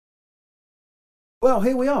Well,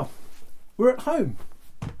 here we are. We're at home.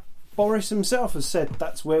 Boris himself has said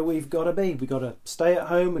that's where we've got to be. We've got to stay at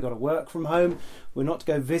home. We've got to work from home. We're not to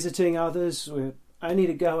go visiting others. We're only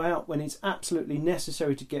to go out when it's absolutely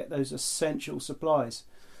necessary to get those essential supplies.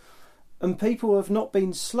 And people have not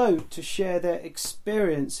been slow to share their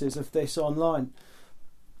experiences of this online.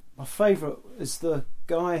 My favourite is the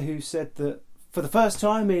guy who said that for the first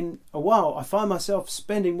time in a while, I find myself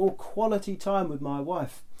spending more quality time with my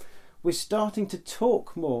wife. We're starting to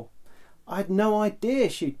talk more. I had no idea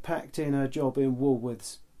she'd packed in her job in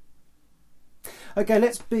Woolworths. Okay,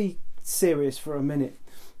 let's be serious for a minute.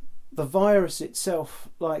 The virus itself,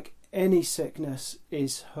 like any sickness,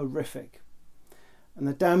 is horrific. And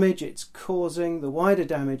the damage it's causing, the wider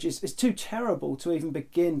damage, is too terrible to even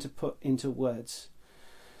begin to put into words.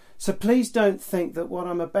 So please don't think that what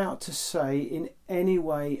I'm about to say in any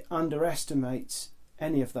way underestimates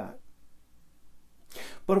any of that.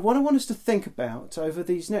 But what I want us to think about over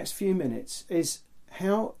these next few minutes is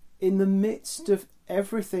how, in the midst of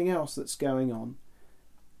everything else that's going on,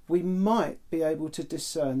 we might be able to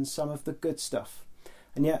discern some of the good stuff.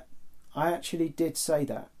 And yet, I actually did say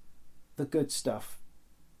that, the good stuff.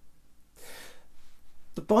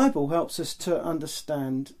 The Bible helps us to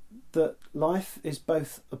understand that life is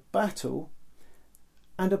both a battle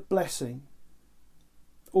and a blessing,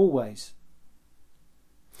 always.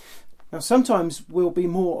 Now, sometimes we'll be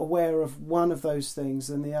more aware of one of those things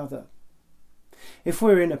than the other. If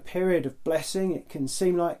we're in a period of blessing, it can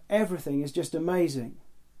seem like everything is just amazing.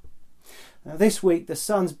 Now, this week the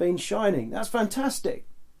sun's been shining. That's fantastic.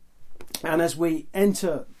 And as we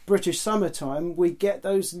enter British summertime, we get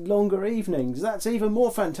those longer evenings. That's even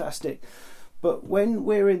more fantastic. But when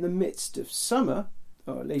we're in the midst of summer,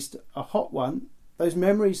 or at least a hot one, those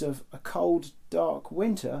memories of a cold, dark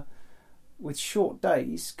winter with short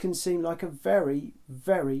days can seem like a very,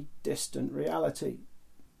 very distant reality.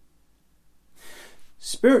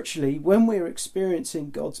 Spiritually, when we're experiencing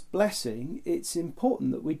God's blessing, it's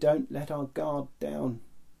important that we don't let our guard down.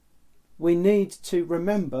 We need to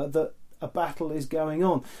remember that a battle is going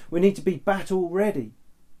on. We need to be battle ready.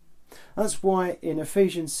 That's why in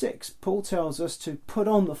Ephesians 6, Paul tells us to put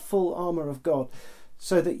on the full armour of God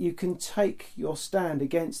so that you can take your stand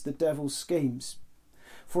against the devil's schemes.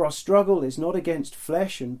 For our struggle is not against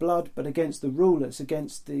flesh and blood, but against the rulers,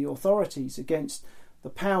 against the authorities, against the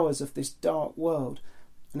powers of this dark world,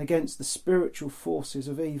 and against the spiritual forces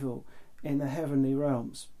of evil in the heavenly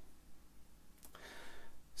realms.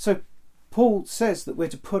 So Paul says that we're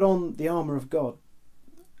to put on the armour of God.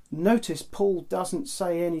 Notice Paul doesn't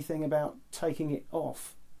say anything about taking it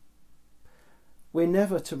off. We're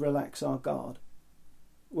never to relax our guard.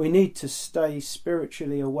 We need to stay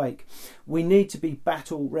spiritually awake. We need to be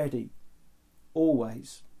battle ready,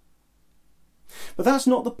 always. But that's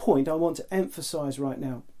not the point I want to emphasise right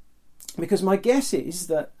now, because my guess is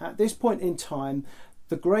that at this point in time,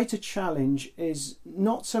 the greater challenge is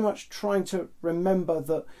not so much trying to remember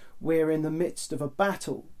that we're in the midst of a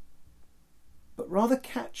battle, but rather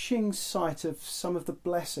catching sight of some of the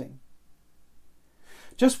blessing.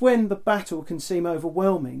 Just when the battle can seem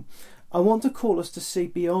overwhelming, I want to call us to see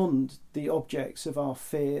beyond the objects of our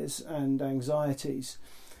fears and anxieties,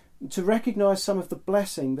 to recognise some of the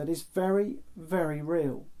blessing that is very, very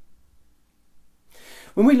real.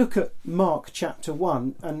 When we look at Mark chapter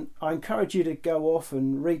 1, and I encourage you to go off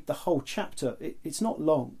and read the whole chapter, it's not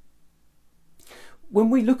long. When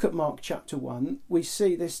we look at Mark chapter 1, we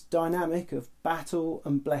see this dynamic of battle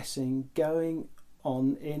and blessing going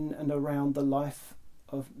on in and around the life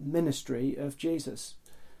of ministry of Jesus.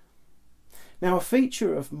 Now, a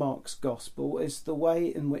feature of Mark's Gospel is the way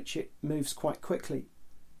in which it moves quite quickly.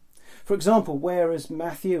 For example, whereas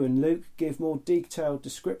Matthew and Luke give more detailed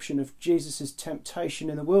description of Jesus'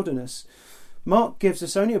 temptation in the wilderness, Mark gives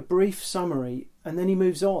us only a brief summary and then he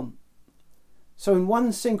moves on. So in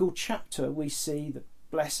one single chapter we see the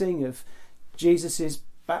blessing of Jesus'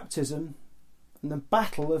 baptism and the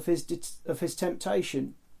battle of his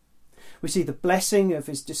temptation. We see the blessing of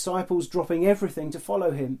his disciples dropping everything to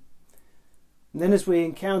follow him. And then as we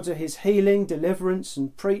encounter his healing, deliverance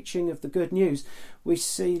and preaching of the good news, we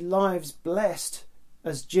see lives blessed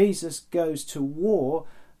as Jesus goes to war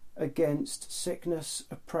against sickness,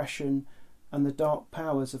 oppression and the dark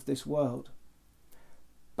powers of this world.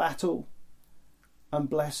 Battle and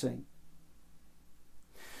blessing.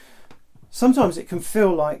 Sometimes it can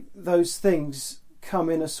feel like those things come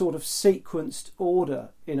in a sort of sequenced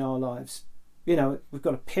order in our lives. You know, we've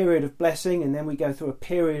got a period of blessing and then we go through a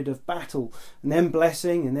period of battle, and then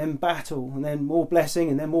blessing and then battle and then more blessing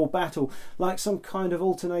and then more battle, like some kind of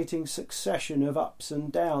alternating succession of ups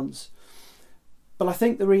and downs. But I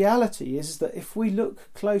think the reality is that if we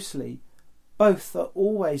look closely, both are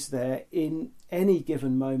always there in any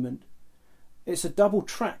given moment. It's a double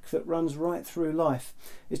track that runs right through life.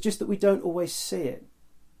 It's just that we don't always see it.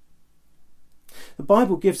 The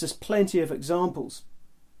Bible gives us plenty of examples.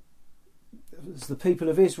 As the people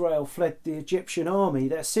of Israel fled the Egyptian army,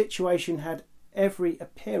 their situation had every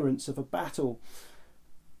appearance of a battle,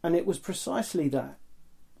 and it was precisely that.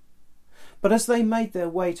 But as they made their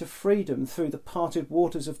way to freedom through the parted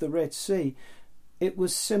waters of the Red Sea, it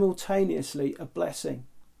was simultaneously a blessing.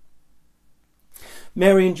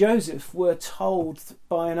 Mary and Joseph were told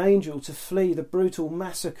by an angel to flee the brutal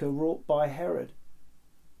massacre wrought by Herod.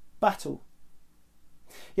 Battle.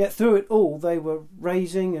 Yet through it all they were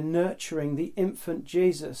raising and nurturing the infant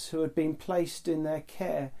Jesus who had been placed in their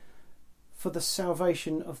care for the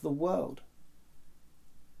salvation of the world.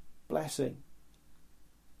 Blessing.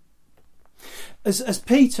 As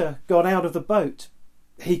Peter got out of the boat,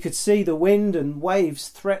 he could see the wind and waves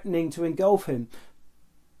threatening to engulf him.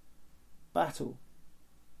 Battle.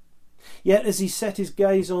 Yet as he set his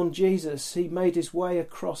gaze on Jesus, he made his way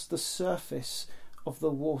across the surface of the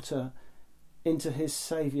water into his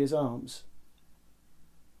Saviour's arms.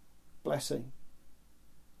 Blessing.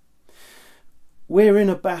 We're in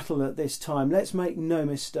a battle at this time, let's make no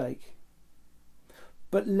mistake.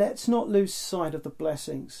 But let's not lose sight of the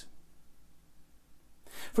blessings.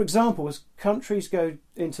 For example, as countries go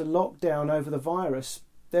into lockdown over the virus,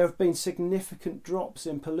 there have been significant drops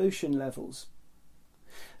in pollution levels.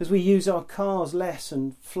 As we use our cars less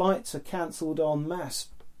and flights are cancelled en masse,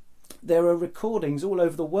 there are recordings all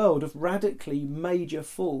over the world of radically major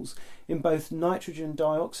falls in both nitrogen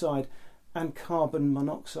dioxide and carbon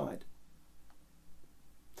monoxide.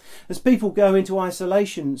 As people go into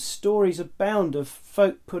isolation, stories abound of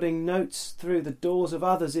folk putting notes through the doors of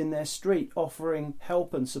others in their street, offering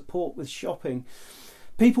help and support with shopping.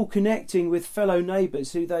 People connecting with fellow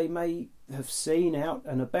neighbours who they may have seen out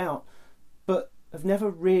and about, but have never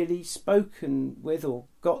really spoken with or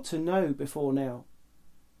got to know before now.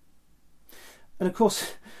 And of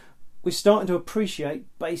course, we're starting to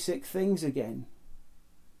appreciate basic things again.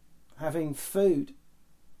 Having food.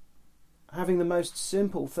 Having the most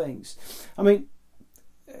simple things. I mean,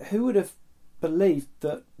 who would have believed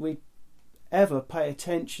that we'd ever pay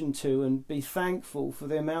attention to and be thankful for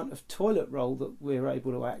the amount of toilet roll that we're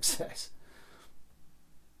able to access?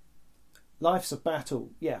 Life's a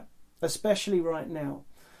battle, yeah, especially right now.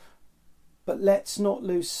 But let's not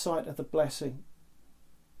lose sight of the blessing.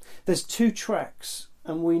 There's two tracks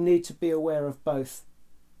and we need to be aware of both.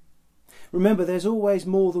 Remember, there's always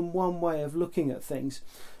more than one way of looking at things.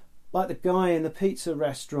 Like the guy in the pizza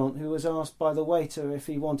restaurant who was asked by the waiter if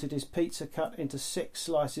he wanted his pizza cut into 6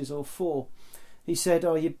 slices or 4. He said,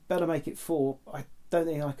 "Oh, you better make it 4. I don't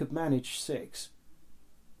think I could manage 6.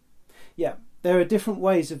 Yeah, there are different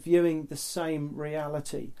ways of viewing the same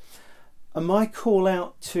reality. And my call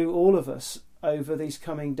out to all of us over these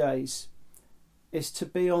coming days is to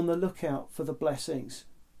be on the lookout for the blessings,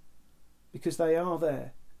 because they are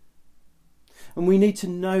there. And we need to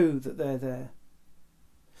know that they're there.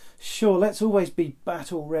 Sure, let's always be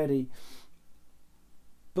battle ready,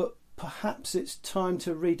 but perhaps it's time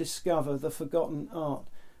to rediscover the forgotten art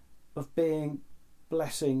of being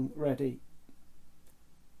blessing ready.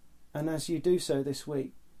 And as you do so this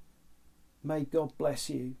week, may God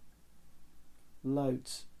bless you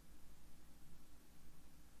loads.